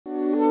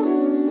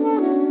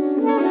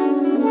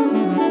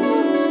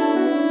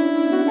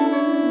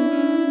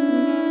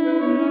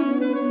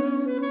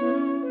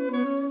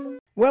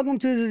Welcome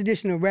to this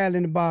edition of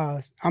Rattling the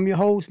Bars. I'm your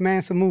host,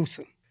 Mansa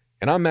Musa.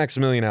 And I'm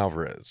Maximillian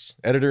Alvarez,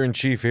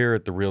 Editor-in-Chief here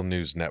at the Real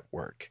News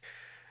Network.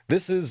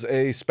 This is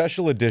a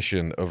special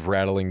edition of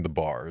Rattling the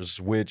Bars,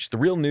 which the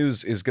Real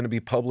News is going to be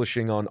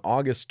publishing on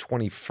August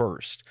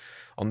 21st,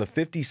 on the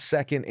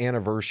 52nd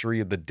anniversary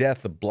of the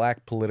death of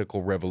Black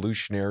political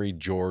revolutionary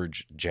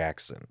George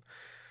Jackson.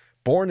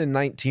 Born in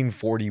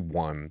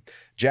 1941,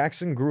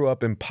 Jackson grew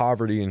up in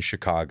poverty in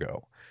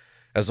Chicago.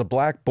 As a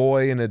black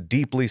boy in a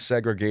deeply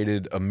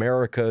segregated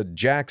America,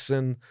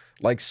 Jackson,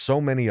 like so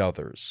many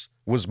others,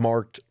 was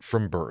marked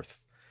from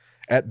birth.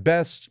 At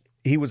best,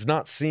 he was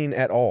not seen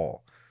at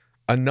all,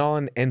 a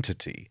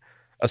non-entity,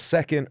 a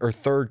second or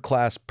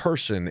third-class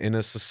person in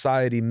a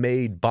society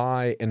made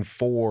by and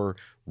for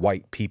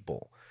white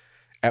people.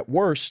 At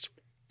worst,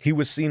 he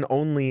was seen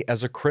only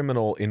as a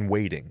criminal in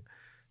waiting,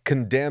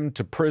 condemned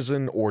to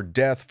prison or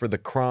death for the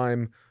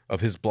crime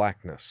of his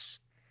blackness.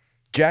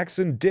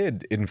 Jackson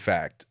did, in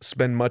fact,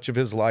 spend much of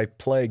his life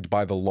plagued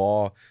by the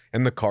law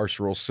and the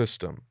carceral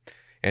system,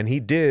 and he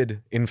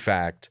did, in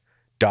fact,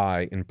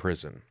 die in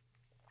prison.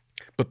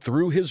 But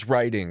through his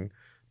writing,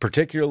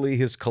 particularly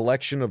his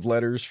collection of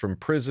letters from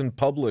prison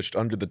published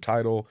under the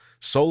title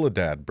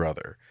Soledad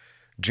Brother,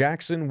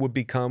 Jackson would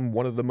become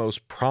one of the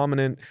most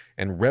prominent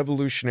and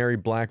revolutionary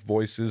black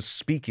voices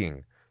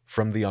speaking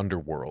from the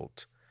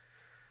underworld.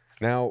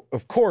 Now,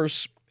 of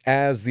course,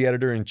 as the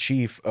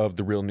editor-in-chief of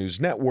the Real News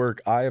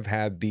Network, I have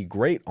had the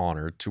great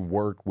honor to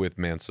work with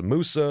Mansa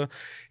Musa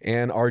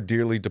and our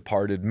dearly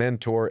departed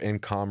mentor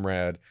and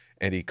comrade,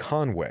 Eddie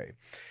Conway.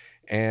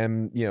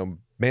 And,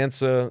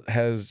 Mansa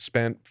has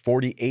spent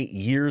 48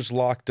 years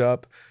locked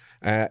up,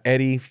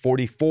 Eddie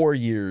 44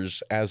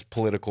 years as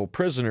political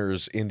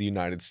prisoners in the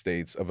United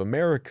States of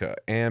America.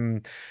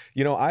 And,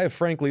 I have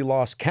frankly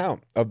lost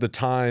count of the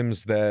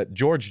times that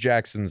George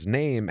Jackson's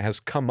name has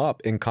come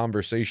up in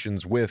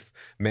conversations with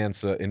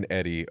Mansa and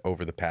Eddie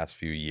over the past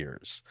few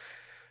years.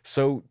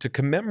 So to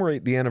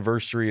commemorate the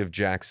anniversary of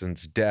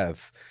Jackson's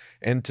death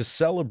and to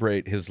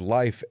celebrate his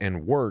life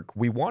and work,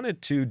 we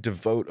wanted to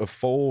devote a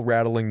full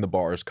Rattling the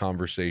Bars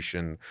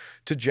conversation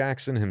to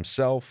Jackson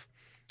himself,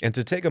 and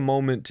to take a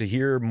moment to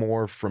hear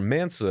more from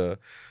Mansa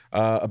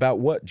about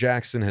what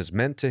Jackson has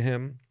meant to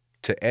him,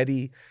 to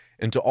Eddie,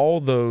 and to all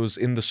those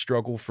in the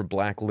struggle for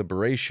black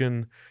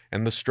liberation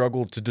and the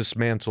struggle to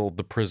dismantle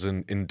the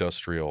prison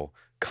industrial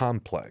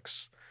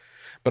complex.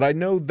 But I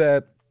know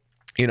that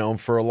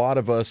for a lot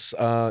of us,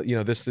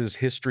 this is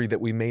history that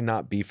we may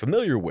not be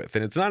familiar with,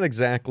 and it's not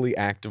exactly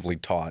actively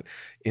taught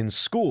in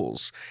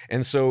schools.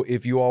 And so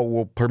if you all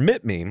will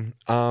permit me,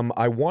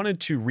 I wanted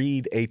to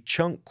read a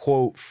chunk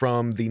quote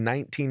from the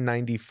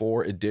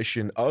 1994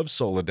 edition of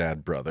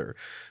Soledad Brother,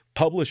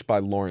 published by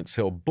Lawrence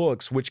Hill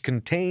Books, which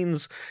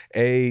contains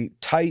a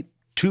tight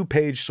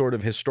two-page sort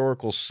of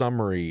historical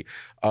summary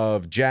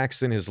of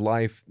Jackson, his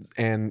life,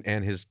 and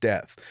his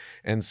death.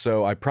 And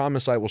so I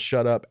promise I will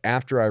shut up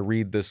after I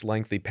read this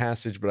lengthy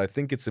passage, but I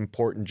think it's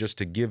important just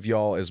to give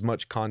y'all as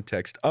much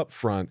context up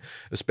front,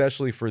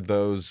 especially for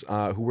those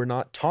who were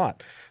not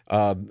taught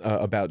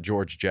about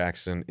George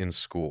Jackson in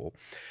school.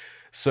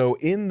 So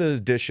in the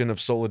edition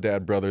of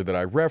Soledad Brother that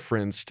I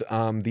referenced,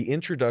 the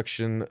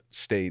introduction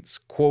states,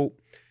 quote,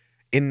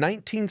 "In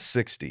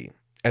 1960,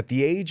 at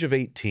the age of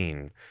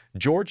 18,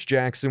 George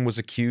Jackson was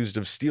accused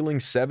of stealing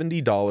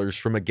 $70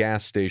 from a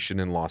gas station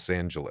in Los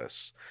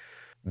Angeles.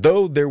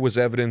 Though there was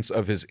evidence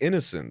of his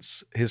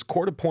innocence, his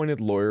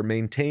court-appointed lawyer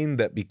maintained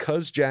that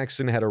because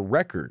Jackson had a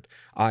record,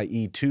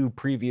 i.e. 2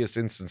 previous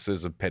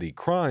instances of petty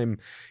crime,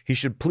 he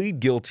should plead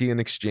guilty in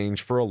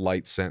exchange for a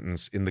light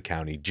sentence in the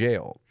county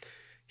jail.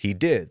 He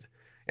did,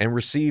 and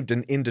received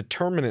an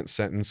indeterminate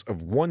sentence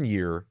of 1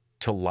 year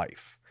to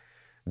life.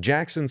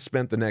 Jackson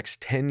spent the next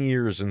 10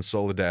 years in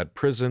Soledad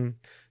prison,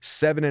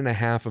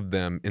 7.5 of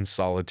them in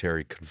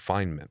solitary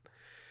confinement.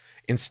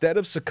 Instead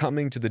of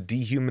succumbing to the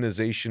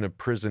dehumanization of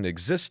prison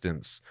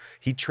existence,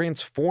 he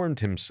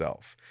transformed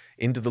himself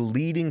into the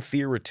leading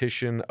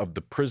theoretician of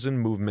the prison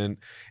movement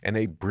and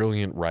a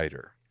brilliant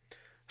writer.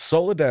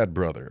 Soledad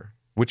Brother,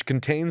 which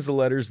contains the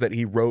letters that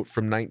he wrote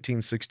from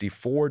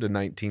 1964 to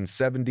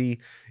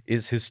 1970,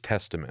 is his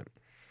testament.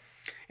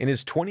 In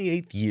his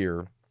 28th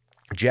year,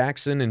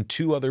 Jackson and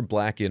 2 other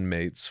black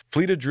inmates,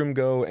 Fleta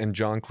Drumgo and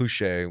John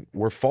Cluchet,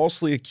 were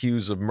falsely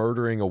accused of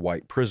murdering a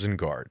white prison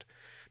guard.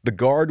 The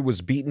guard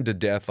was beaten to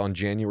death on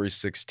January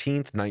 16,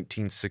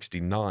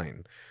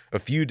 1969, a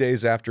few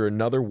days after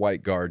another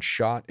white guard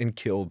shot and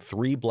killed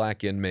 3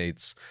 black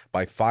inmates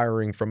by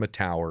firing from a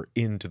tower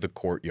into the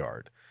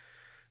courtyard.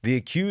 The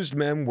accused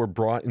men were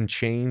brought in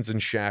chains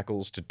and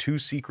shackles to 2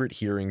 secret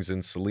hearings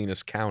in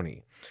Salinas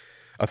County.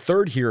 A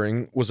third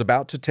hearing was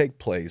about to take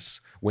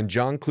place when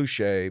John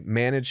Cluchet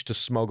managed to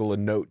smuggle a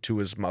note to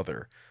his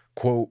mother,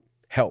 quote,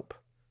 "Help,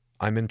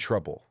 I'm in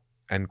trouble,"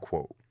 end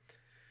quote.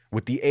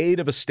 With the aid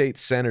of a state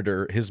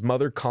senator, his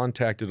mother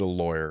contacted a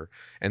lawyer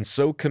and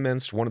so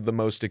commenced one of the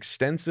most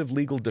extensive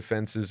legal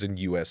defenses in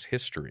U.S.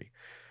 history.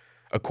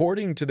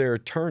 According to their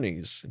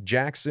attorneys,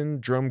 Jackson,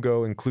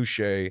 Drumgo, and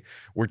Cluchet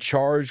were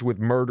charged with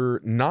murder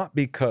not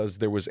because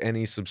there was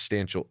any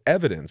substantial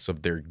evidence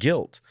of their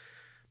guilt,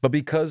 but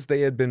because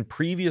they had been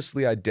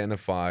previously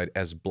identified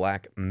as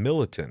black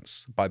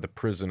militants by the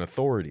prison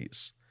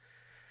authorities.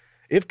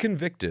 If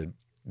convicted,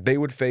 they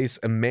would face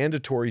a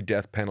mandatory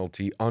death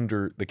penalty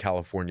under the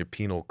California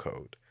Penal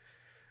Code.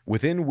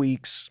 Within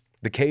weeks,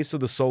 the case of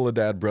the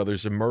Soledad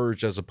brothers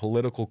emerged as a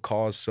political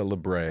cause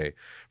célèbre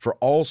for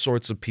all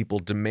sorts of people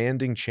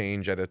demanding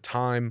change at a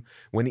time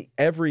when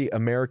every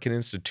American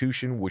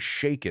institution was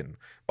shaken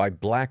by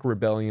black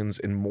rebellions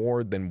in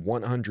more than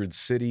 100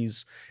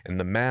 cities and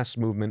the mass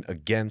movement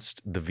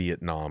against the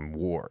Vietnam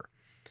War.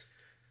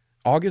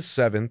 August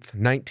 7th,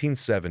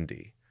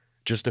 1970,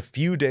 just a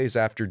few days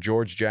after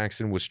George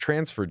Jackson was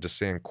transferred to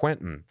San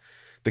Quentin,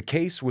 the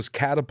case was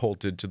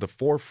catapulted to the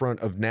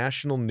forefront of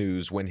national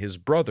news when his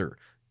brother,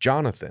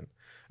 Jonathan,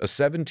 a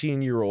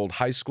 17-year-old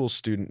high school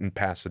student in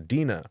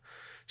Pasadena,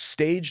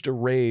 staged a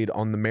raid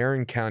on the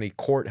Marin County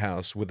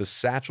courthouse with a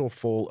satchel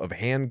full of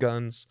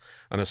handguns,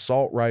 an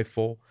assault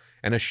rifle,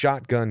 and a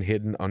shotgun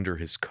hidden under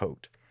his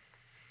coat.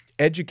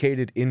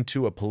 Educated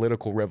into a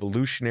political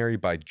revolutionary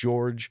by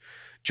George,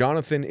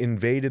 Jonathan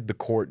invaded the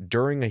court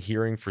during a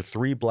hearing for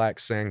 3 black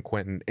San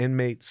Quentin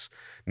inmates,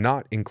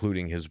 not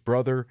including his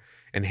brother,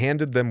 and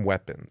handed them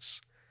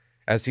weapons.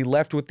 As he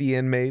left with the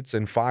inmates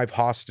and 5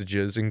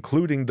 hostages,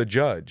 including the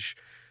judge,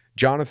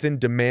 Jonathan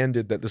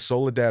demanded that the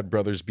Soledad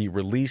brothers be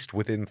released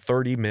within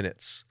 30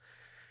 minutes.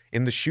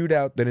 In the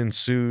shootout that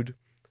ensued,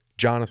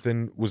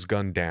 Jonathan was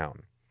gunned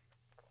down.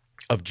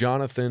 Of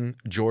Jonathan,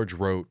 George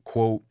wrote,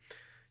 quote,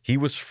 "He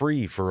was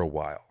free for a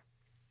while.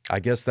 I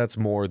guess that's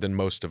more than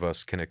most of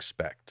us can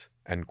expect,"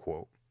 end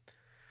quote.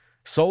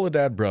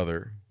 Soledad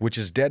Brother, which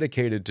is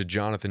dedicated to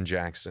Jonathan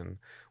Jackson,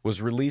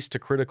 was released to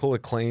critical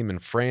acclaim in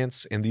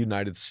France and the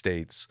United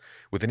States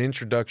with an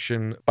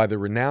introduction by the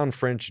renowned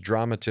French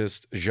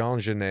dramatist Jean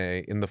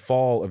Genet in the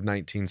fall of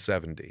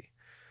 1970.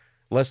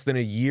 Less than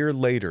a year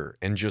later,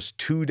 and just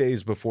 2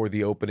 days before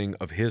the opening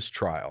of his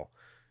trial,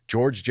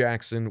 George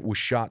Jackson was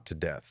shot to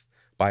death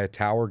by a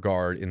tower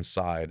guard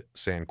inside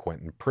San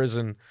Quentin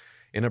prison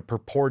in a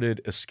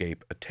purported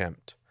escape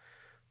attempt.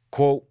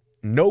 Quote,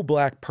 "No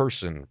black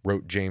person,"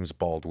 wrote James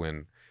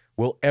Baldwin,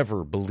 "will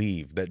ever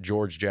believe that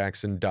George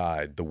Jackson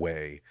died the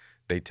way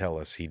they tell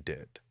us he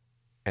did,"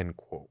 end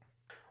quote.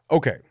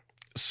 Okay,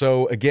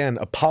 so again,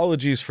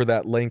 apologies for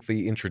that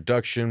lengthy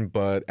introduction,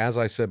 but as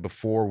I said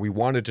before, we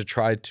wanted to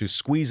try to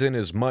squeeze in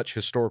as much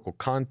historical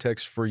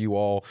context for you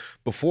all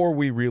before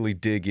we really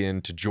dig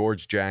into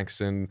George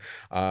Jackson,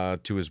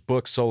 to his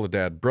book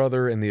Soledad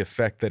Brother, and the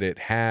effect that it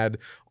had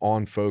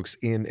on folks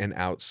in and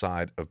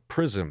outside of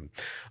prison.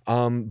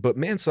 But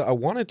Mansa, I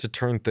wanted to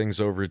turn things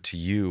over to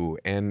you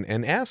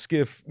and ask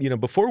if,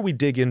 before we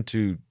dig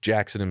into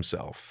Jackson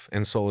himself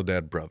and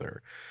Soledad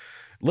Brother,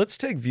 let's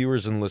take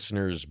viewers and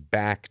listeners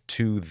back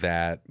to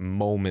that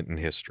moment in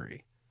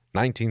history,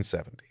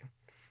 1970.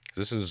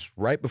 This is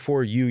right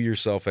before you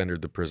yourself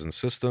entered the prison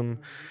system.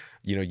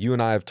 You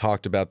and I have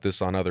talked about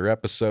this on other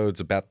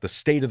episodes about the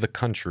state of the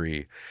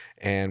country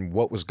and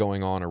what was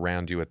going on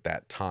around you at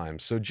that time.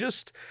 So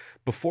just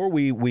before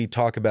we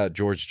talk about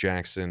George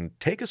Jackson,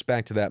 take us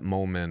back to that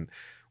moment.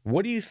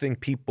 What do you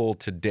think people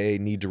today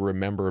need to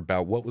remember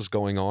about what was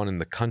going on in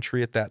the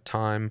country at that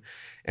time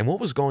and what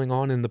was going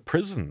on in the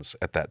prisons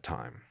at that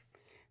time?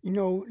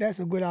 That's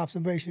a good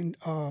observation,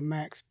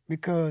 Max,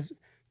 because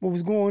what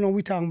was going on,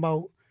 we talking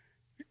about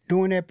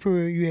during that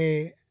period, you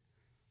had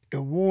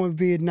the war in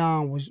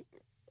Vietnam was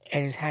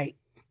at its height.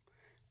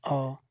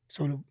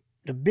 So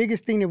the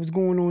biggest thing that was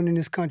going on in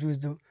this country was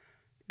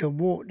the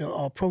war,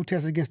 the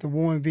protests against the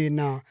war in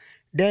Vietnam.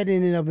 That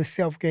in and of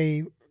itself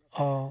gave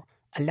a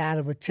lot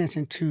of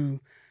attention to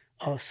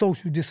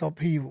social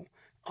disupheaval.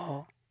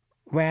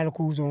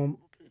 Radicals on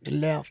the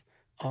left,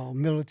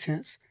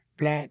 militants,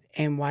 black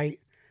and white,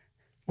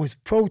 was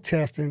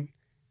protesting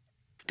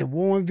the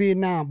war in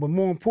Vietnam, but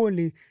more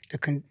importantly,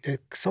 the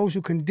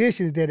social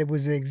conditions that it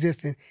was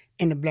existing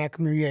in the black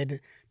community. You had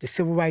the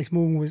civil rights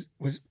movement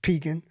was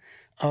peaking,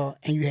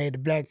 and you had the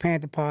Black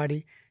Panther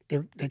Party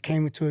that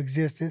came into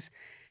existence.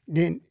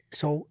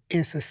 So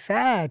in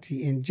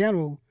society in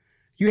general,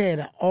 you had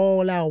an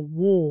all-out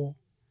war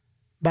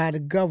by the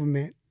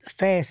government, the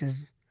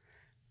fascists,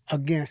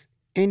 against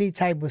any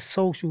type of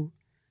social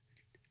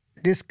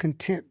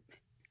discontent,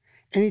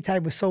 any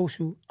type of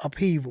social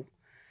upheaval.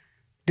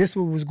 This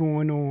was what was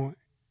going on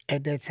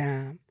at that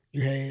time.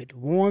 You had the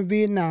war in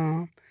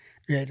Vietnam,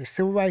 you had the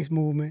civil rights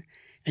movement,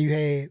 and you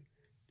had,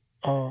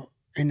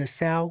 in the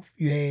South,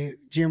 you had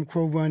Jim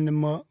Crow running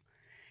amok.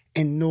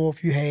 In the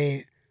North, you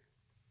had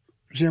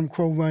Jim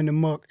Crow running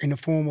amok in the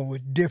form of a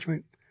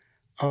different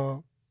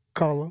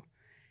color.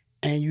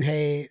 And you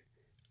had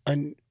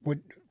what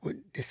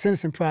the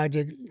Citizen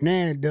Project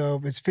now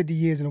does is 50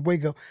 years in the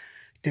wake of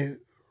the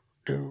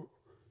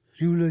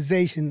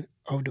utilization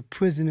of the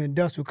prison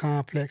industrial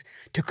complex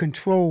to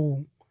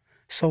control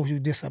social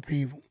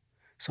disupheaval.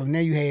 So now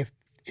you have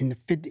in the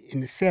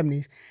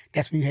 70s,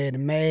 that's when you had the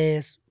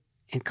mass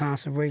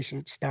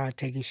incarceration start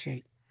taking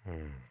shape.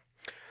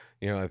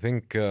 You know, I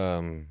think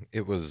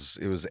it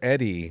was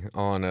Eddie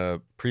on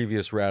a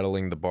previous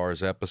Rattling the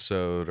Bars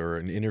episode or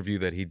an interview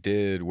that he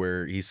did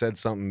where he said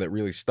something that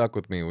really stuck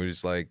with me, which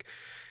is like,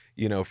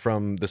 you know,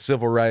 from the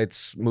civil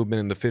rights movement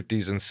in the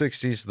 50s and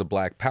 60s to the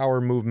Black Power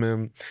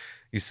movement.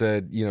 He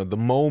said, you know, the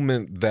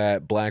moment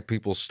that Black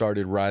people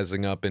started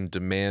rising up and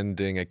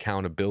demanding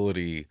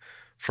accountability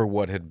for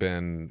what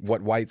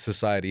white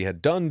society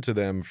had done to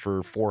them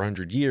for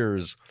 400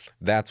 years,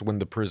 that's when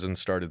the prison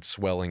started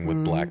swelling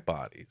with Black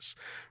bodies,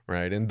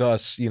 right? And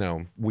thus, you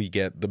know, we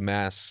get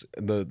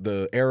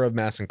the era of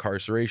mass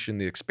incarceration,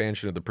 the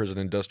expansion of the prison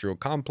industrial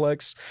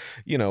complex,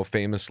 you know,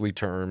 famously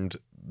termed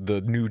the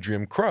new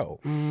Jim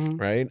Crow,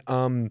 right?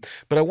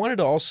 But I wanted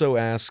to also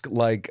ask,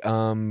 like,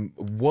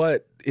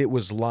 what it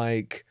was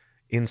like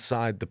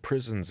inside the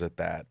prisons at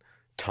that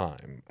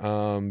time,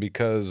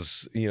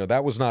 because, you know,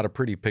 that was not a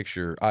pretty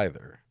picture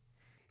either.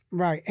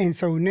 Right. And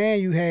so now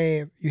you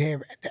have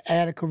the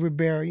Attica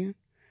Rebellion,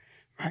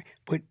 right?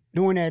 But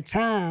during that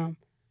time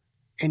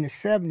in the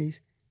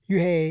 70s, you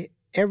had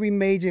every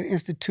major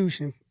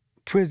institution,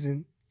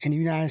 prison in the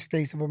United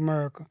States of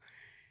America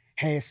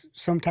has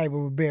some type of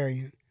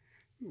rebellion,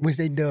 which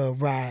they dubbed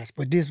Rise.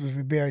 But this was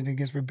rebellion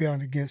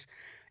against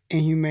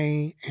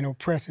inhumane and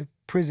oppressive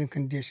prison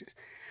conditions.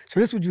 So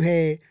this is what you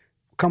had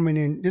coming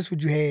in, this is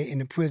what you had in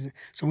the prison.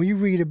 So when you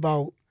read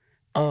about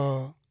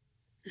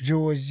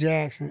George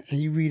Jackson and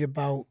you read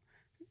about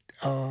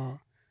the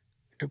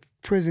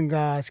prison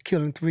guards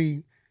killing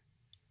 3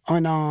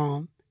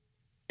 unarmed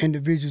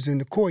individuals in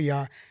the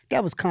courtyard,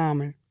 that was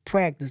common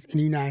practice in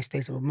the United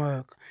States of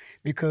America,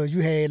 because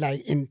you had,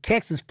 like, in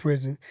Texas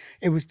prison,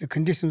 it was, the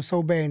condition was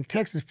so bad in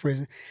Texas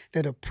prison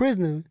that a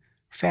prisoner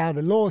filed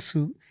a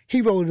lawsuit.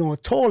 He wrote it on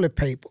toilet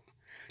paper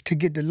to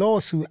get the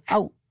lawsuit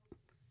out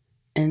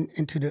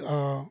into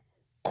the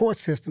court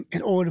system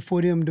in order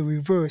for them to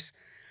reverse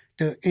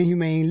the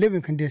inhumane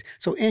living conditions.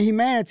 So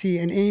inhumanity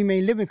and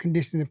inhumane living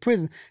conditions in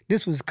prison,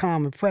 this was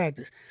common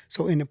practice.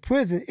 So in the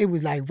prison, it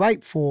was like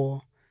right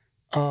for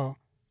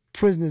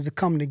prisoners to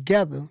come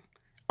together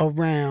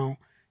around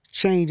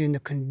changing the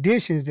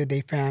conditions that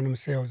they found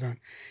themselves in.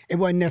 It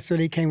wasn't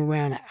necessarily they came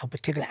around a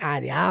particular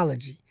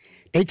ideology.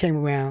 They came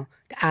around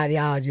the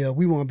ideology of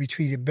we want to be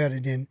treated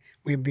better than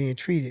we're being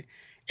treated.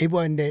 It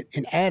wasn't that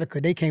in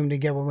Attica they came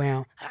together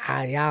around an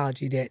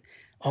ideology that,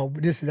 oh,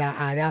 this is our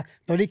ideology.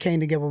 No, they came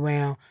together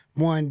around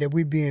one that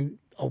we're being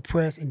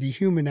oppressed and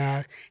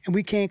dehumanized, and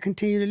we can't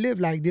continue to live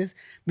like this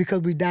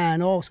because we're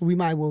dying off, so we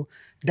might well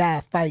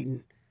die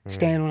fighting,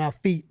 stand on our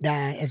feet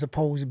dying, as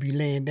opposed to be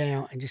laying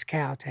down and just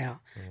kowtow,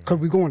 because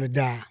we're going to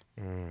die.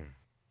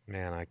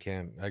 Man,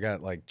 I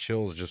got like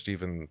chills just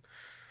even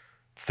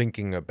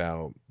thinking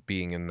about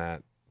being in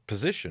that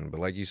position. But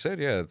like you said,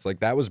 yeah, it's like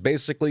that was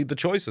basically the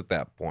choice at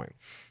that point.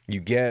 You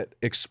get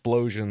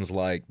explosions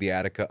like the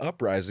Attica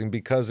uprising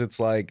because it's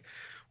like,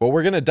 well,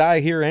 we're going to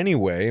die here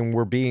anyway, and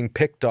we're being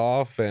picked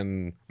off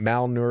and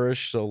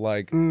malnourished, so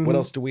like what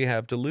else do we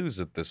have to lose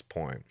at this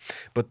point?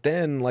 But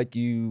then, like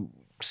you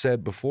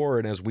said before,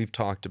 and as we've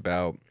talked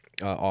about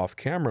off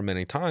camera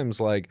many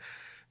times, like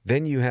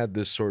then you had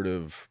this sort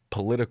of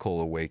political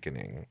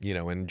awakening, you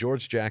know, and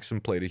George Jackson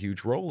played a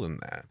huge role in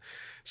that.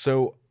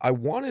 So I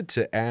wanted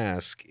to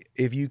ask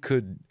if you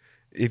could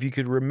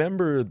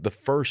remember the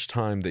first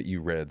time that you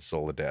read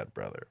Soledad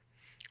Brother.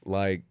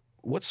 Like,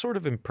 what sort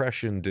of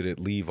impression did it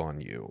leave on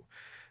you?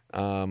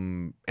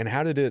 And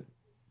how did it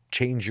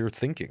change your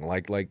thinking?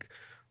 Like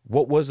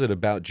what was it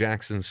about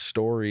Jackson's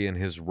story and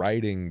his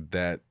writing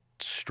that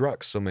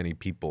struck so many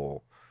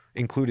people,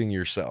 including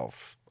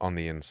yourself, on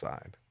the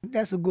inside?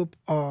 That's a good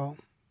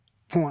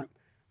point.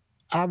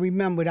 I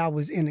remembered I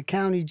was in the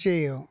county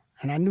jail,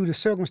 and I knew the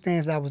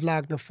circumstance I was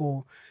locked up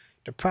for,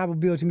 the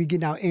probability of me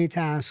getting out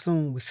anytime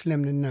soon was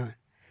slim to none.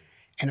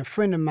 And a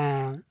friend of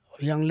mine,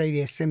 a young lady,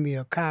 had sent me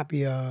a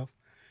copy of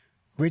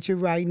Richard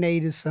Wright,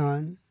 Native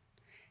Son,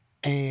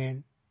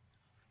 and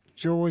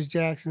George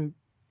Jackson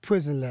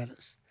Prison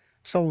Letters,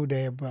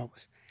 Soledad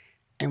Brothers.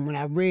 And when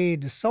I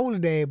read the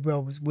Soledad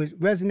Brothers, what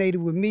resonated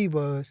with me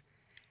was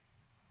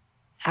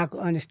I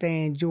could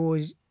understand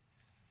George,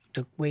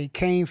 where he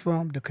came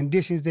from, the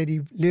conditions that he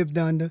lived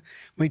under.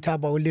 When he talked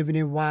about living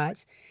in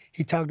Watts,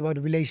 he talked about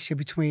the relationship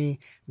between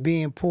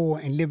being poor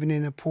and living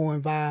in a poor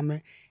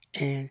environment,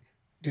 and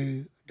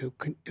the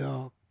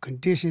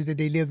conditions that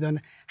they lived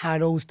under, how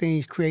those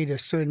things created a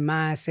certain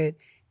mindset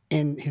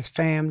in his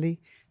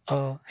family,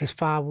 his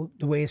father,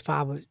 the way his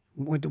father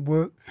went to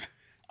work.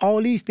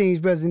 All these things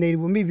resonated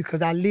with me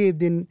because I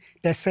lived in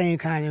that same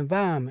kind of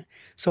environment.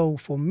 So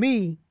for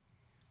me,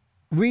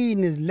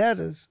 reading his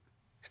letters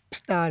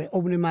started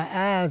opening my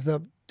eyes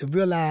up to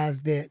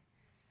realize that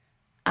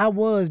I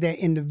was that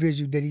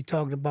individual that he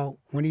talked about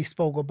when he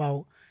spoke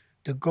about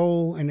the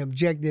goal and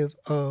objective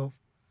of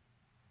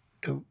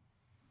the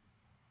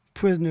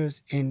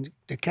prisoners in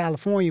the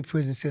California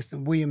prison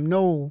system. William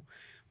Noel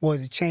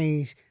was to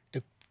change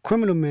the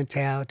criminal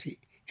mentality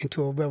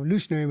into a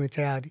revolutionary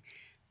mentality,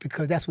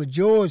 because that's what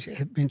George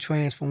had been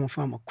transformed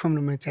from, a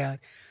criminal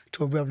mentality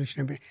to a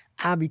revolutionary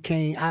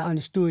mentality. I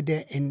understood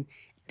that, and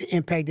the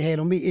impact it had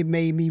on me, it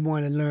made me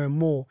want to learn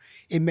more.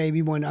 It made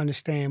me want to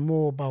understand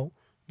more about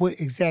what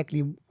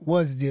exactly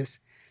was this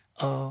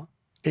that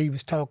he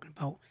was talking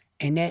about.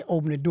 And that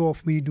opened the door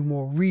for me to do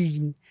more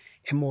reading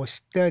and more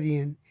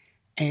studying,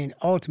 and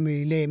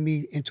ultimately led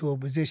me into a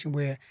position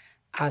where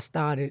I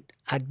started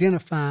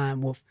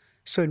identifying with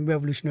certain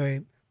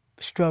revolutionary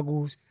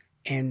struggles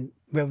and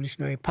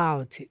revolutionary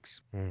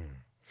politics.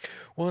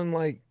 Well, and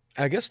like,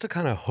 I guess to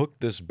kind of hook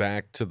this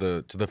back to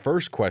the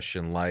first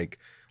question, like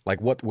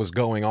what was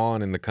going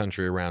on in the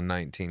country around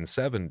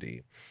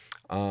 1970,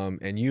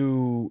 and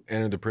you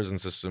entered the prison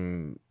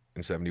system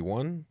in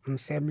 71? In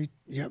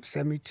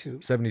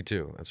 72.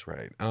 72, that's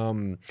right.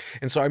 And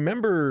so I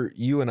remember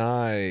you and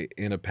I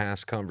in a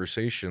past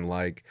conversation,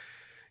 like,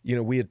 you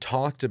know, we had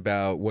talked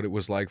about what it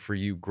was like for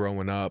you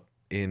growing up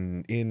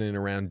in and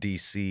around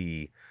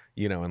DC,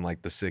 you know, in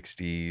like the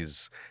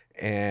 60s.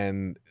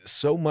 And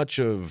so much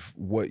of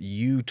what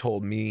you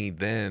told me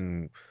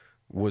then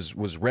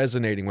was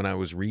resonating when I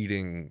was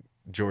reading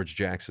George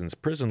Jackson's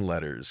prison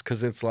letters,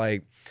 because it's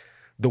like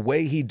the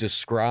way he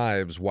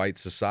describes white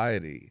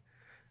society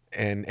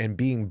and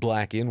being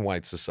black in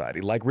white society,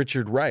 like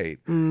Richard Wright,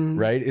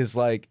 right, is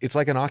like, it's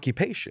like an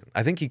occupation.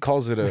 I think he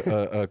calls it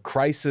a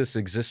crisis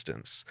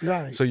existence.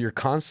 Right. So you're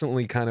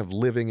constantly kind of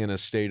living in a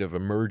state of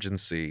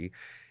emergency,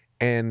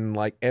 and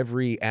like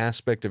every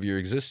aspect of your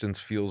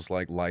existence feels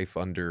like life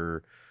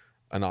under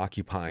an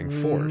occupying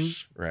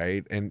force,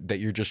 right? And that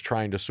you're just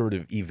trying to sort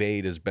of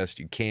evade as best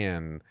you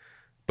can,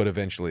 but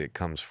eventually it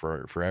comes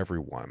for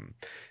everyone.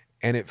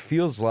 And it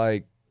feels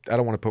like, I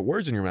don't want to put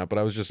words in your mouth, but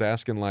I was just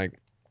asking, like,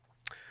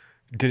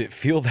 did it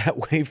feel that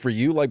way for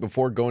you, like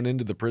before going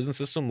into the prison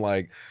system?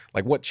 Like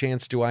what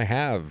chance do I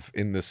have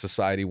in this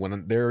society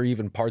when there are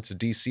even parts of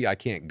DC I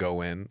can't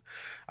go in?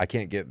 I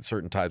can't get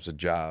certain types of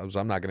jobs.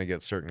 I'm not going to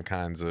get certain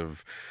kinds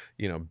of,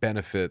 you know,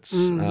 benefits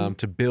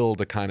to build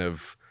a kind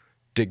of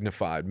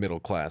dignified middle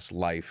class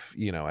life,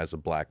 you know, as a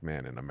black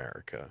man in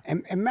America.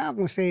 And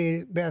Malcolm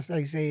said best,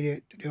 like say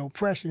that the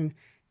oppression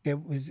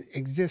that was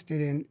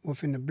existed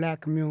within the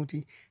black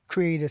community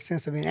created a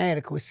sense of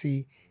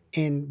inadequacy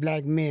in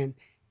black men,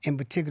 in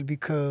particular,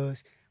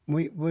 because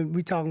when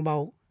we talking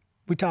about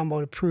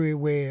a period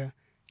where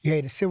you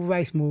had the civil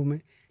rights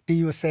movement, then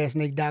you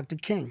assassinate Dr.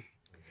 King.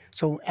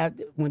 So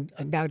when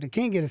Dr.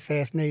 King gets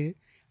assassinated,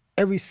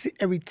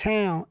 every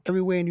town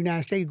everywhere in the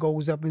United States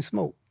goes up in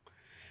smoke.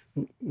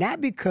 Not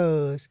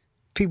because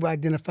people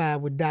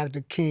identified with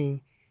Dr.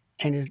 King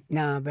and his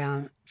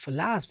nonviolent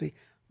philosophy,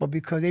 but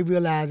because they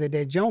realized at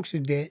that juncture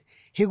that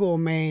here go a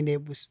man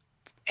that was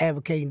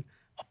advocating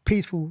a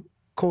peaceful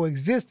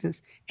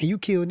coexistence, and you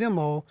kill them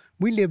all.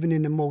 We living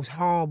in the most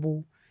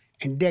horrible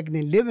and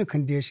decadent living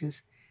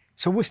conditions.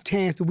 So what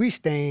chance do we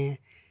stand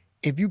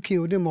if you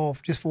kill them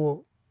off just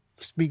for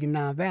speaking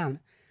nonviolent?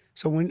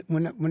 So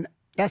when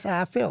that's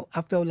how I felt.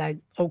 I felt like,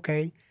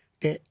 okay,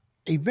 that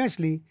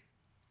eventually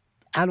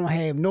I don't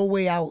have no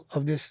way out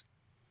of this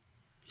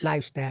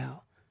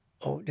lifestyle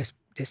or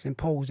that's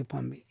imposed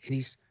upon me in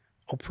these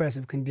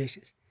oppressive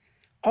conditions.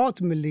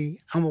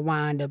 Ultimately, I'm gonna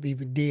wind up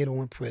either dead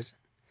or in prison.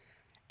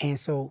 And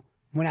so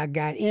when I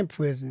got in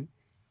prison,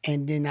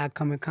 and then I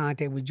come in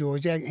contact with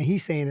George Jackson, and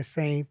he's saying the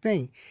same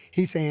thing.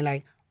 He's saying,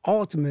 like,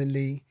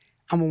 ultimately,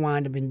 I'm gonna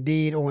wind up in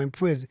dead or in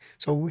prison.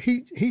 So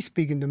he's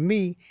speaking to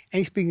me, and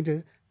he's speaking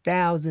to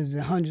thousands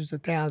and hundreds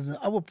of thousands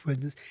of other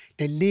prisoners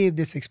that live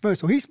this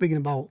experience. So he's speaking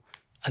about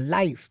a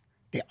life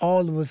that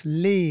all of us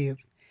live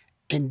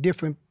in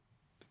different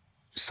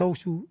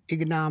social,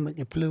 economic,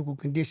 and political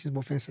conditions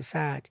within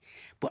society,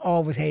 but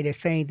all of us had that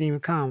same thing in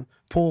common: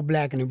 poor,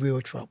 black, and in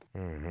real trouble.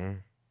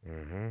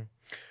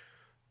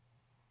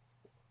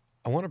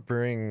 I want to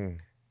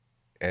bring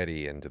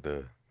Eddie into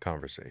the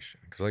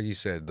conversation because, like you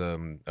said,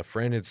 a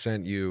friend had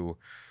sent you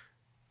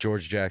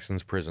George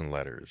Jackson's prison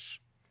letters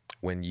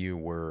when you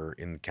were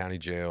in the county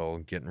jail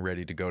getting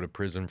ready to go to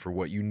prison for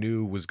what you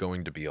knew was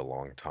going to be a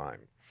long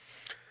time.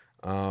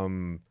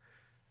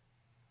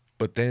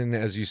 But then,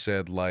 as you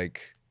said,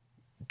 like,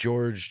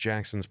 George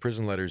Jackson's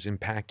prison letters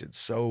impacted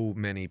so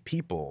many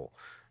people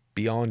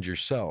beyond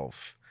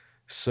yourself.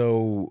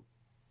 So,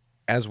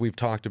 as we've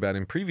talked about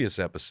in previous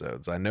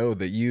episodes, I know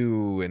that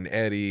you and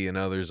Eddie and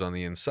others on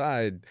the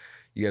inside,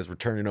 you guys were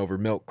turning over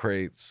milk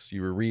crates,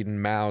 you were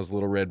reading Mao's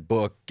Little Red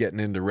Book, getting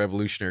into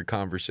revolutionary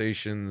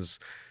conversations.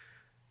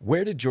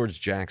 Where did George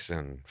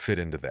Jackson fit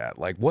into that?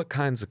 Like, what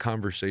kinds of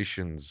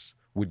conversations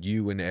would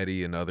you and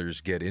Eddie and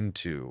others get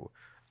into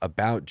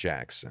about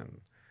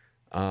Jackson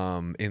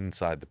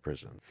inside the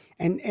prison?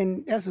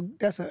 And that's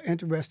an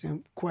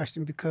interesting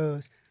question,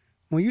 because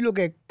when you look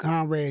at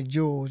Comrade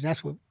George,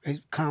 that's what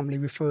is commonly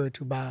referred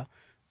to by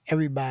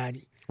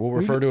everybody. We'll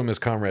refer to him as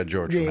Comrade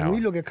George from now on. When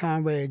you look at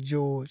Comrade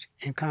George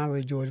and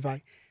Comrade George,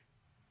 like,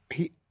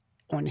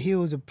 on the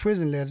heels of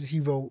prison letters, he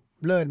wrote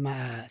Blood in My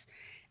Eyes.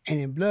 And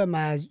in Blood in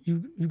My Eyes,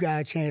 you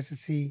got a chance to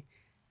see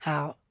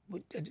how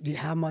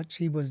much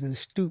he was an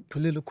astute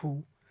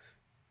political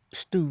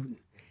student.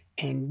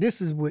 And this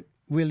is what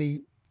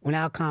really, when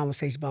our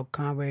conversation about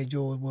Comrade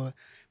George was,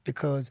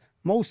 because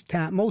most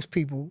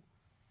people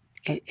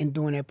and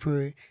during that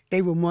period,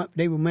 they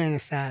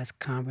romanticized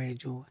Comrade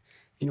George,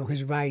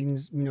 his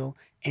writings,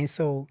 and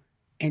so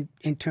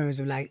in terms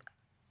of like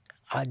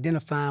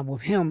identifying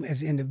with him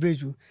as an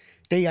individual,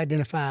 they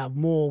identified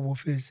more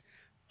with his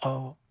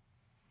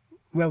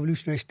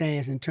revolutionary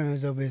stance in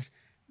terms of his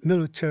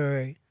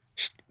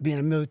being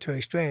a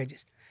military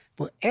strategist.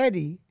 But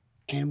Eddie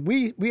and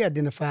we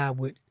identified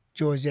with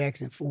George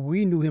Jackson, for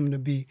we knew him to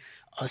be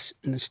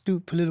an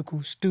astute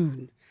political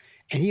student.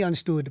 And he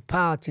understood the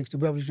politics, the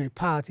revolutionary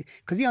politics,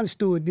 because he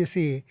understood this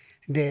here,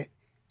 that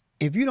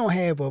if you don't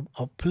have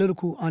a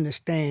political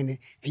understanding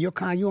and you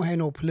don't have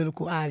no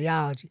political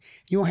ideology,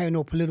 you don't have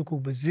no political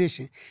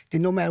position,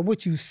 then no matter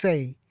what you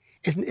say,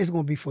 it's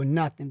going to be for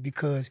nothing,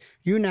 because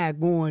you're not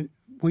going,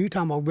 when you're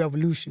talking about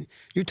revolution,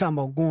 you're talking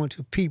about going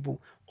to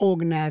people,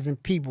 organizing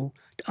people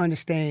to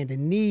understand the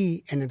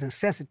need and the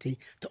necessity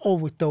to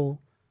overthrow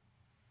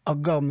a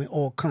government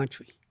or a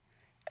country.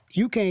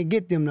 You can't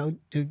get them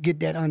to get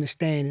that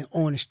understanding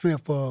on the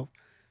strength of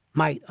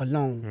might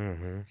alone.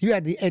 Mm-hmm. You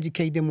have to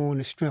educate them on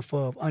the strength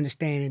of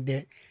understanding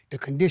that the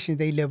conditions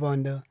they live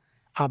under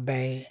are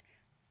bad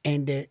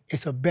and that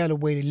it's a better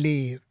way to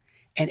live,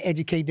 and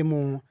educate them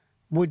on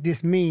what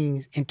this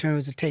means in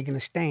terms of taking a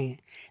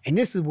stand. And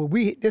this is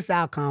this is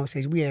our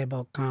conversation we had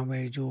about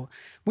Comrade George.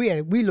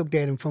 We looked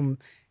at him from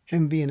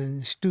him being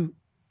an astute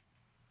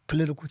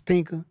political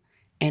thinker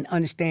and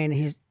understanding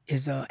his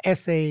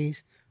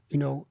essays,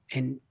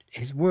 and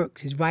his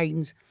works, his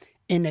writings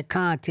in the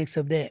context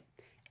of that.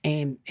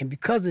 And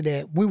because of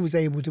that, we was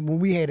able to, when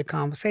we had a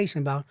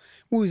conversation about,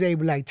 we was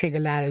able to like take a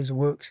lot of his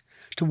works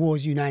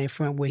towards United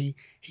Front, where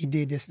he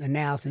did this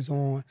analysis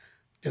on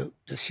the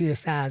sheer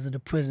size of the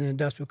prison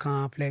industrial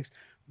complex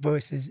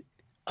versus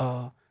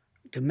the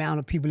amount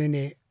of people in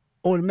there.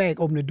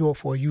 Automatically opened the door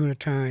for a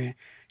Unitarian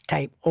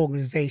type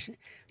organization.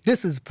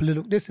 This is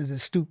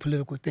astute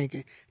political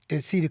thinking,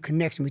 to see the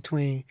connection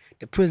between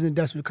the prison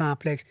industrial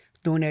complex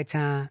during that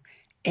time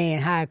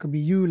and how it could be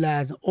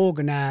utilized and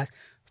organized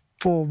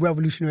for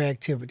revolutionary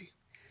activity.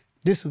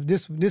 This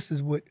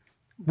is what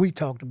we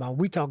talked about.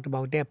 We talked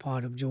about that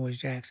part of George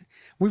Jackson.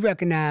 We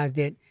recognized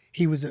that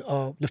he was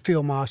the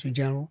Field Marshal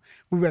General.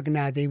 We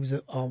recognized that he was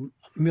a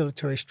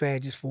military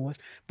strategist for us.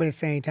 But at the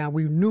same time,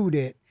 we knew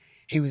that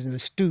he was an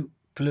astute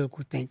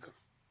political thinker.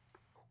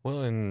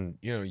 Well, and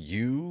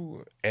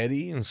you,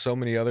 Eddie, and so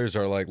many others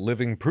are like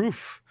living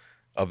proof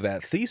of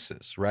that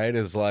thesis, right?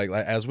 Is like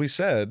as we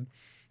said,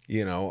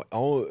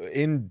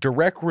 in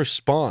direct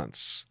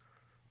response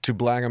to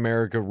Black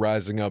America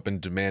rising up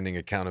and demanding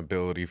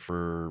accountability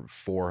for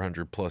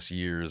 400 plus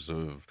years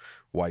of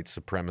white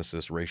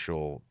supremacist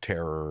racial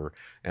terror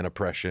and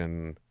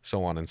oppression,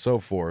 so on and so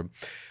forth.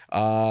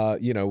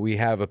 We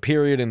have a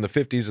period in the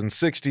 50s and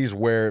 60s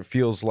where it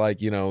feels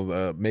like,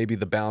 maybe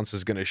the balance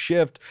is going to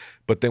shift,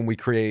 but then we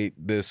create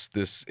this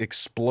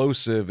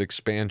explosive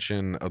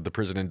expansion of the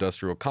prison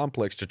industrial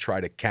complex to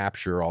try to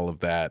capture all of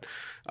that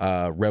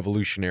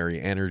revolutionary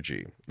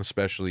energy,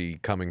 especially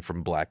coming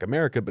from Black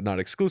America, but not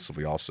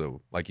exclusively.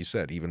 Also, like you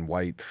said, even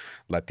white,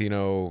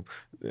 Latino,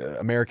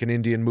 American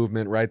Indian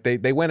movement, right?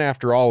 They went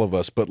after all of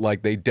us, but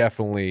like they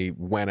definitely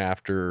went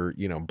after,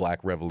 Black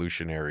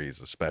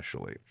revolutionaries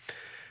especially.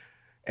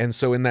 And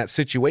so in that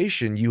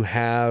situation, you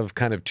have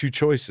kind of two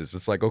choices.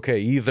 It's like, okay,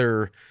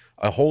 either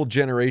a whole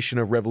generation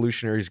of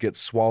revolutionaries get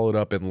swallowed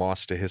up and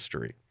lost to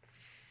history,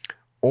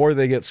 or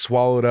they get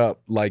swallowed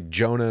up like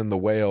Jonah and the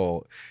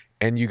whale,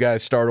 and you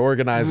guys start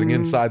organizing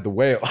inside the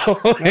whale.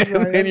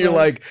 And then you're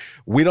like,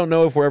 we don't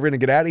know if we're ever going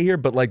to get out of here,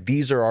 but like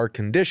these are our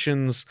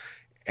conditions,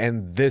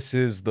 and this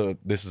is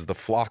the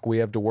flock we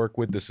have to work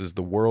with. This is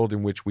the world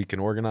in which we can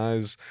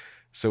organize.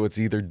 So it's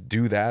either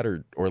do that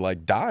or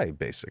like die,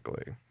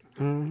 basically.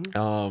 Mm-hmm.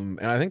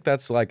 And I think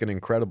that's like an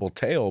incredible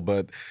tale,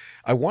 but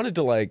I wanted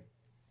to like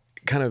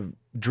kind of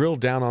drill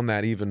down on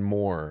that even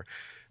more,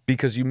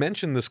 because you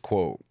mentioned this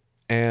quote,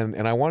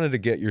 and I wanted to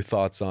get your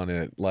thoughts on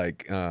it,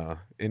 like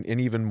in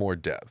even more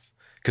depth,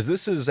 because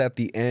this is at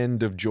the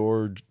end of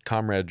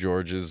Comrade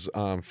George's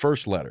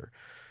first letter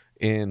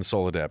in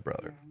Soledad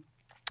Brother,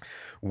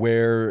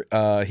 where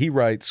he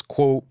writes,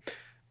 quote,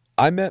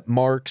 "I met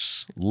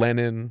Marx,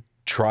 Lenin,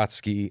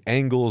 Trotsky,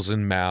 Engels,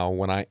 and Mao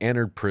when I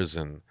entered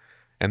prison,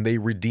 and they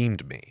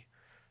redeemed me.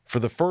 For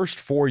the first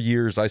 4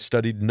 years, I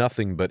studied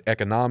nothing but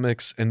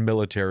economics and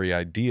military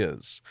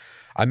ideas.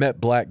 I met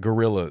black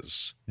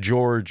guerrillas,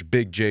 George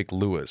Big Jake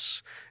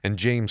Lewis, and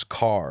James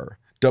Carr,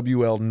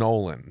 W.L.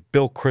 Nolan,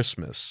 Bill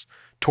Christmas,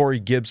 Torrey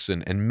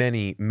Gibson, and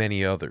many,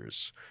 many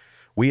others.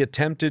 We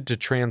attempted to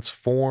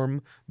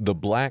transform the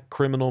black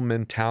criminal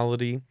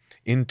mentality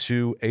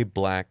into a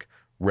black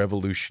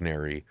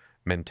revolutionary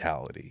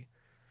mentality.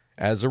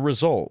 As a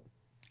result,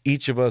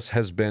 each of us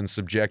has been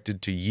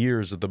subjected to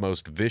years of the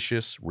most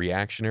vicious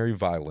reactionary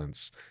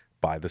violence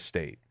by the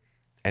state."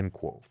 End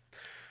quote.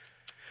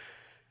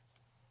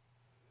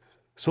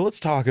 So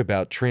let's talk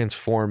about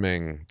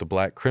transforming the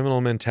black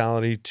criminal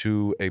mentality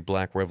to a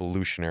black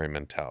revolutionary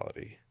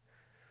mentality.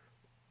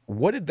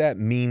 What did that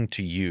mean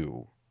to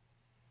you?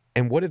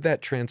 And what did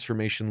that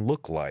transformation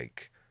look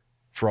like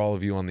for all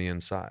of you on the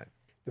inside?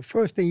 the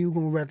first thing you're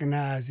gonna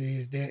recognize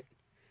is that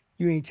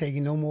you ain't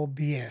taking no more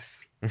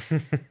BS.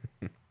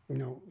 You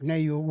know, now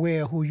you're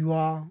aware of who you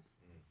are,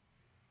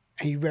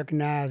 and you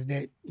recognize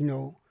that, you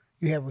know,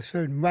 you have a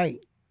certain right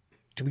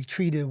to be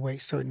treated a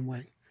certain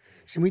way.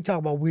 So we talk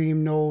about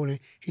William Noel and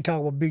he talk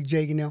about Big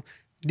Jake and them.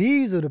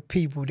 These are the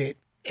people that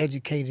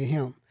educated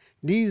him.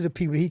 These are the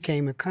people he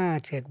came in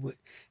contact with.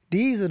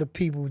 These are the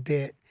people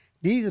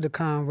these are the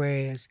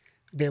comrades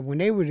that when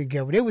they were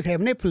together, they was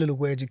having their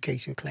political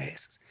education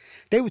classes.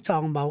 They were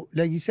talking about,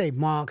 like you say,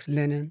 Marx,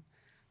 Lenin,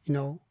 you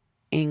know,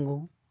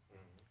 Engel.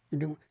 You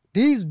know,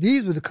 these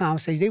were the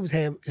conversations. They was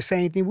having the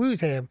same thing we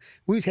was having.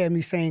 We was having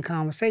these same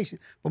conversations.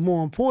 But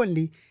more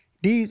importantly,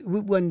 we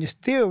wasn't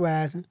just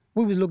theorizing.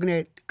 We was looking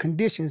at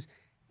conditions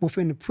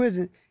within the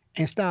prison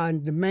and starting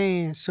to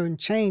demand certain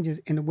changes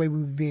in the way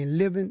we were being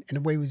living and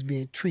the way we was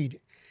being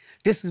treated.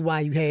 This is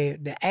why you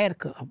had the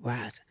Attica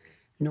uprising.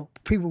 You know,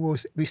 people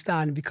were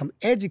starting to become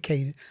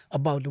educated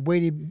about the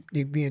way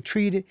they're being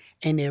treated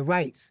and their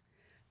rights.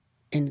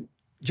 In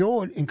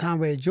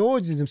Comrade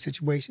George's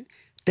situation,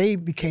 they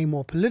became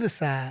more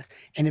politicized,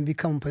 and in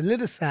becoming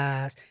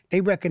politicized, they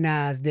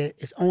recognized that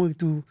it's only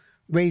through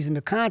raising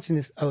the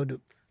consciousness of the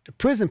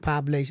prison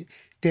population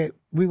that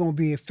we're going to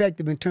be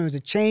effective in terms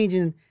of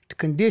changing the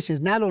conditions,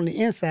 not only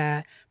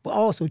inside, but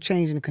also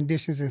changing the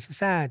conditions in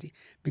society,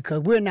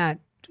 because we're not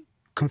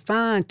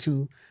confined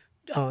to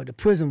the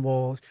prison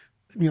walls.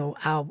 You know,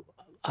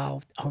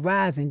 our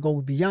horizon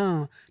goes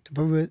beyond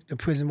the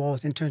prison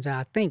walls in terms of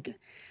our thinking.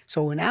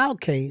 So in our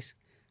case,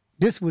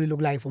 this is what it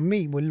looked like for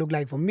me. What it looked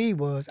like for me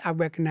was I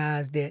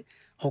recognized that,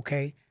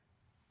 okay,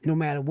 no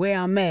matter where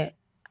I'm at,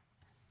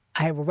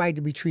 I have a right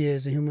to be treated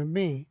as a human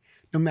being.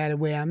 No matter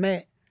where I'm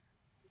at,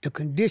 the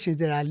conditions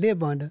that I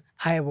live under,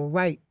 I have a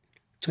right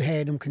to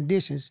have them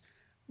conditions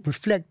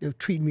reflective,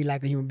 treat me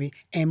like a human being,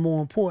 and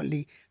more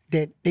importantly,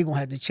 that they're going to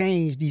have to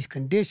change these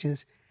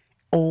conditions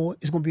or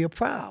it's going to be a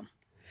problem.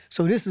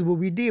 So this is what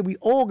we did. We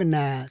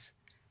organized,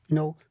 you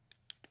know,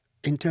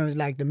 in terms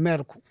like the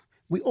medical.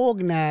 We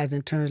organized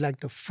in terms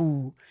like the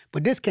food.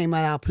 But this came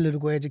out of our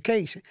political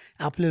education.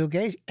 Our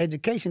political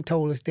education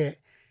told us that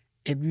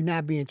if you're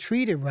not being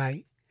treated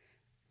right,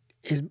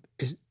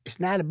 it's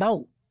not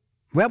about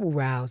rebel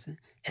rousing.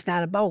 It's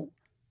not about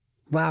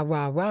rah,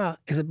 rah, rah.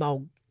 It's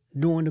about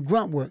doing the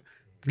grunt work,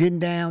 getting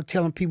down,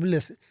 telling people,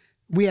 listen,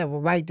 we have a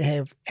right to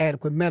have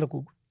adequate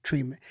medical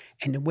treatment.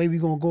 And the way we're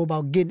going to go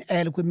about getting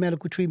adequate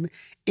medical treatment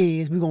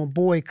is we're going to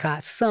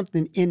boycott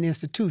something in the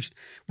institution.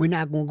 We're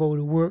not going to go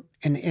to work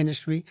in the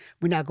industry.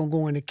 We're not going to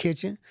go in the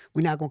kitchen.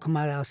 We're not going to come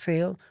out of our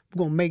cell. We're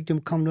going to make them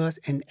come to us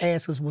and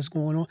ask us what's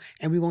going on,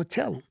 and we're going to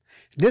tell them.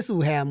 This is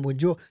what happened with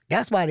George.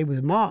 That's why they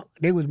was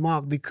marked. They was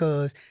marked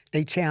because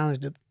they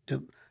challenged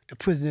the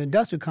prison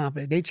industrial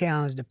complex. They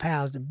challenged the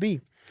powers that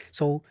be.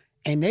 So,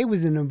 and they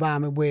was in an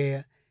environment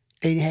where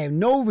they didn't have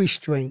no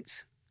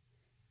restraints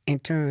in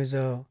terms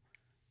of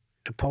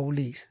the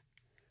police.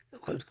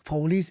 The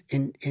police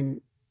in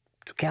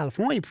the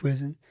California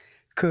prison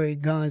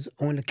carried guns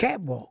on the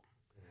catwalk.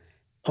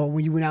 Or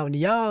when you went out in the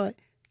yard,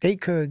 they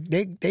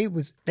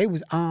was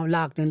armed,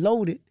 locked, and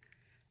loaded.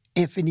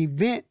 If an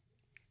event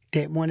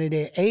that one of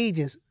their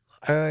agents,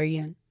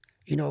 Aryan,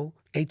 you know,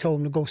 they told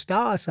them to go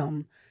start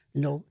something,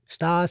 you know,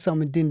 start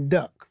something and didn't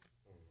duck.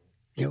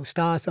 You know,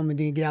 start something and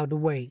didn't get out of the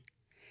way.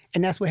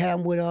 And that's what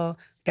happened with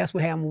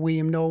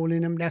William Noel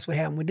and them. That's what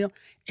happened with them.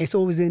 And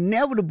so it was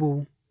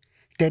inevitable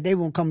that they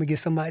were gonna come and get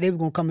somebody. They were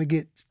gonna come and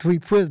get 3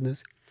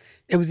 prisoners.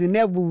 It was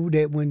inevitable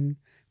that when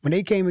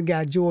they came and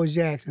got George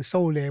Jackson,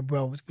 Soledad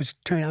Brothers, which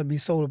turned out to be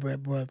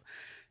Soledad Brother,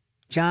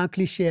 John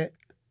Clichette,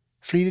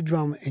 Fleeta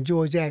Drummer, and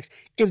George Jackson,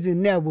 it was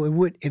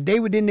inevitable. If they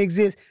didn't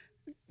exist,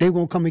 they were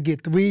gonna come and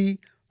get 3,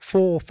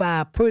 4, or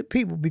 5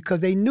 people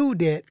because they knew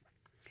that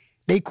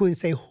they couldn't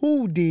say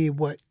who did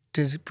what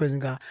to the prison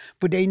guard,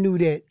 but they knew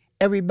that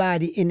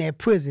everybody in that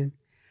prison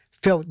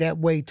felt that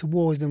way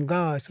towards them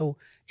guards. So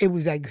it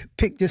was like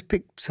just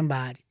pick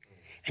somebody.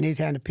 And they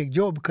just had to pick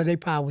George because they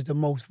probably was the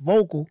most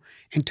vocal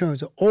in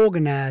terms of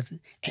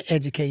organizing and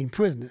educating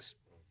prisoners.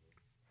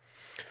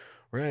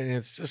 Right, and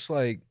it's just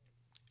like,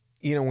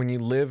 you know, when you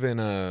live in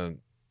a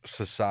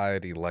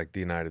society like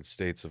the United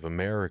States of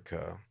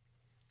America,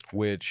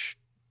 which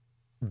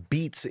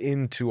beats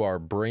into our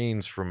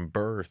brains from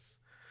birth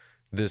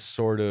this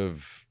sort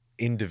of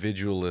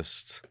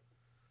individualist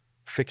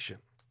fiction,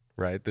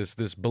 right?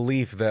 This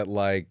belief that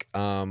like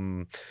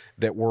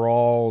that we're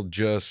all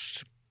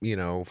just, you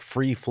know,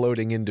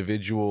 free-floating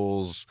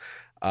individuals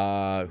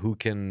who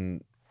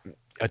can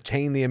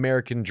attain the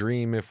American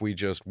dream if we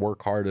just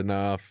work hard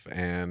enough,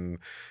 and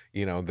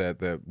you know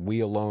that we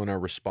alone are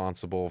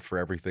responsible for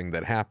everything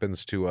that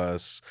happens to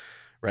us,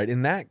 right?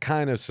 In that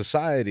kind of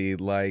society,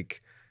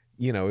 like,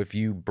 you know, if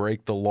you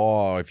break the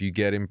law, if you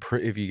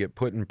get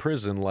put in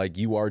prison, like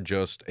you are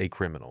just a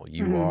criminal.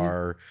 You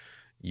are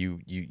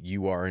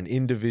you are an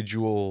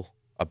individual,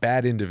 a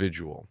bad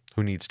individual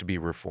who needs to be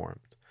reformed.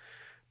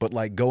 But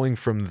like going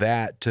from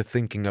that to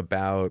thinking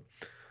about,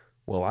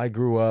 well, I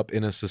grew up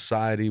in a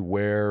society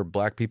where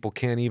black people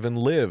can't even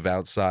live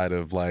outside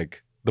of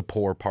like the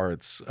poor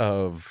parts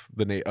of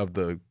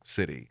the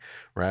city,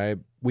 right?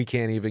 We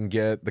can't even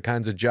get the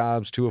kinds of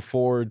jobs to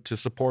afford to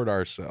support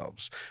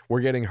ourselves.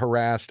 We're getting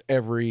harassed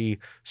every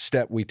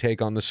step we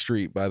take on the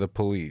street by the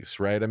police,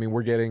 right? I mean,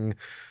 we're getting,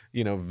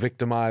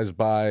 victimized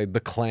by the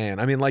Klan.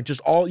 I mean, like,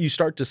 just you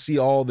start to see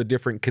all the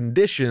different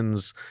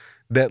conditions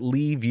that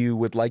leave you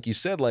with, like you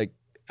said, like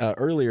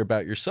earlier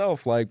about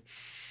yourself, like,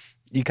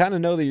 you kind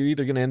of know that you're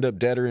either going to end up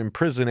dead or in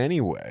prison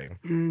anyway.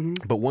 Mm-hmm.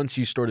 But once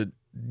you start to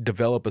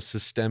develop a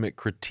systemic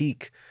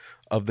critique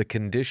of the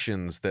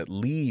conditions that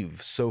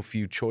leave so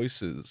few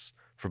choices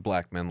for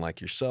black men like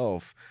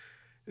yourself,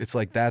 it's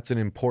like that's an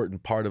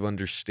important part of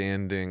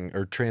understanding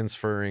or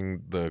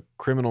transferring the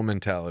criminal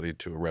mentality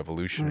to a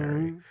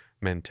revolutionary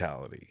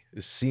mentality,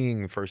 is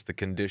seeing first the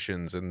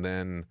conditions and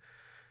then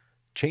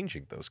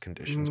changing those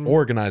conditions,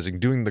 organizing,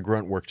 doing the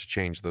grunt work to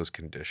change those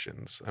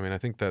conditions. I mean, I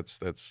think that's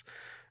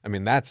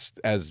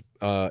as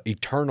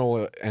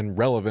eternal and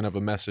relevant of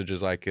a message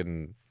as I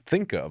can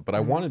think of. But I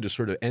wanted to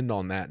sort of end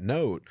on that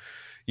note,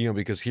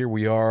 because here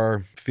we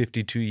are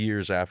 52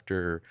 years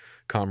after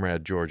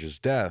Comrade George's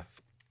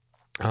death.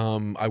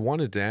 I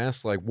wanted to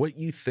ask, like, what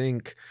you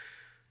think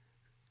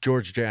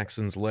George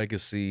Jackson's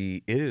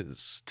legacy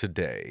is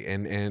today,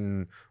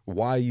 and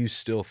why you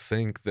still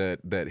think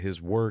that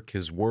his work,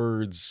 his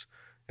words,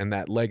 and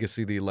that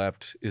legacy that he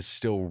left is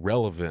still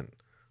relevant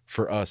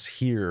for us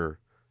here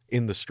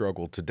in the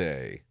struggle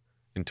today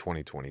in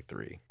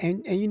 2023.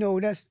 And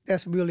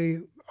that's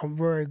really a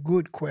very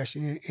good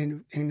question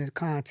in the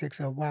context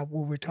of what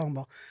we're talking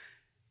about.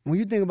 When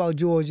you think about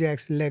George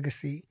Jackson's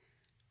legacy,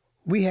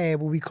 we have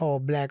what we call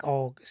Black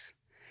August.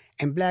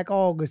 And Black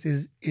August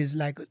is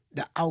like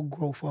the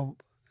outgrowth of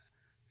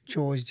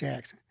George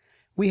Jackson.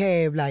 We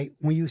have, like,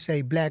 when you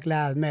say Black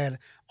Lives Matter,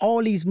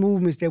 all these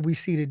movements that we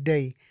see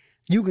today,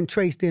 you can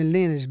trace their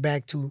lineage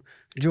back to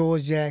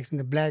George Jackson,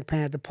 the Black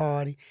Panther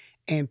Party,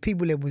 and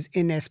people that was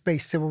in that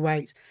space, civil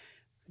rights.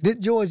 This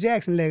George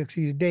Jackson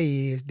legacy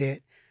today is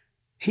that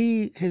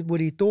what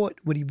he thought,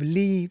 what he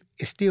believed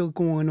is still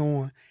going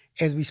on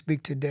as we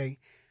speak today.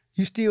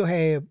 You still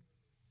have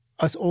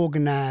us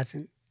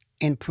organizing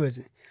in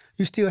prison.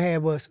 You still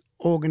have us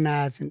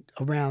organizing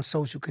around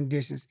social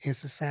conditions in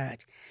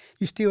society.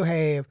 You still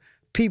have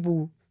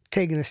people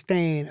taking a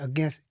stand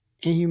against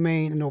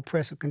inhumane and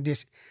oppressive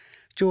conditions.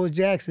 George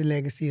Jackson's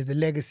legacy is the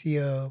legacy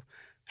of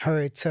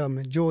Harriet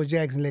Tubman. George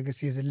Jackson's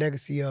legacy is the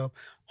legacy of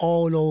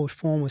all those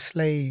former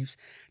slaves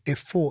that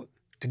fought,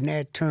 the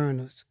Nat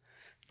Turners.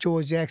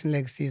 George Jackson's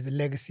legacy is the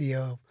legacy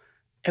of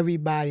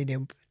everybody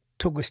that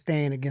took a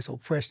stand against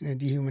oppression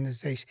and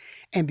dehumanization.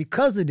 And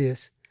because of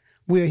this,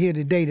 we're here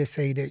today to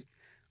say that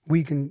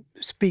we can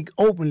speak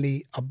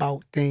openly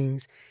about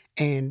things.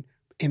 And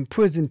in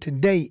prison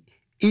today,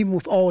 even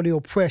with all the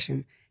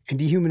oppression and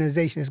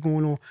dehumanization that's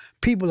going on,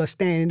 people are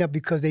standing up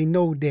because they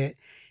know that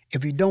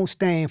if you don't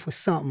stand for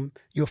something,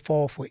 you'll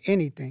fall for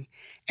anything.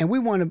 And we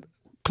want to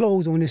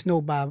close on this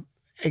note by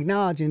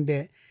acknowledging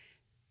that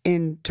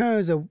in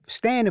terms of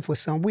standing for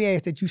something, we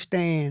ask that you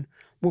stand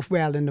with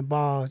Rattling the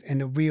Bars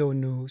and the Real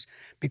News,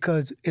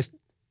 because it's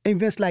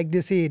events like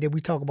this here that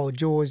we talk about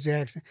George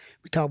Jackson,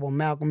 we talk about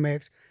Malcolm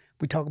X,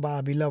 we talk about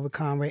our beloved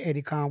comrade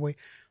Eddie Conway,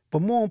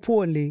 but more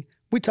importantly,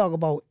 we talk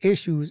about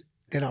issues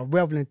that are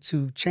relevant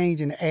to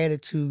changing the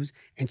attitudes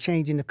and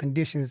changing the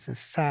conditions in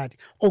society,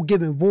 or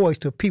giving voice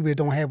to people that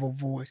don't have a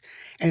voice.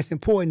 And it's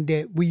important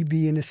that we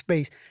be in a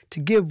space to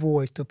give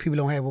voice to people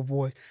that don't have a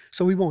voice.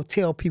 So we won't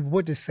tell people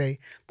what to say,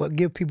 but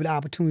give people the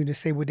opportunity to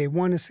say what they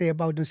want to say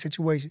about the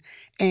situation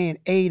and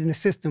aid in the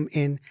system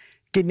in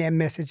getting that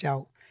message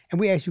out. And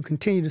we ask you to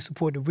continue to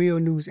support the Real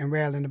News and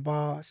Rattling the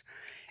Bars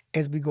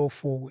as we go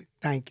forward.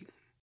 Thank you.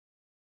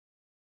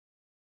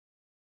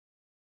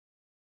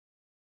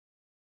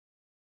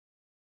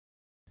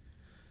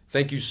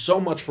 Thank you so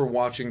much for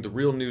watching the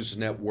Real News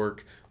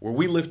Network, where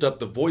we lift up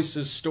the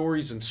voices,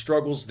 stories, and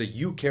struggles that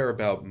you care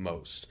about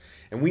most.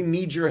 And we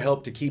need your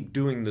help to keep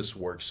doing this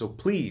work. So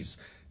please,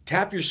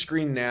 tap your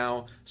screen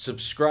now,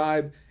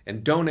 subscribe,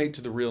 and donate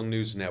to the Real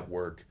News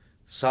Network.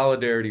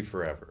 Solidarity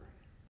forever.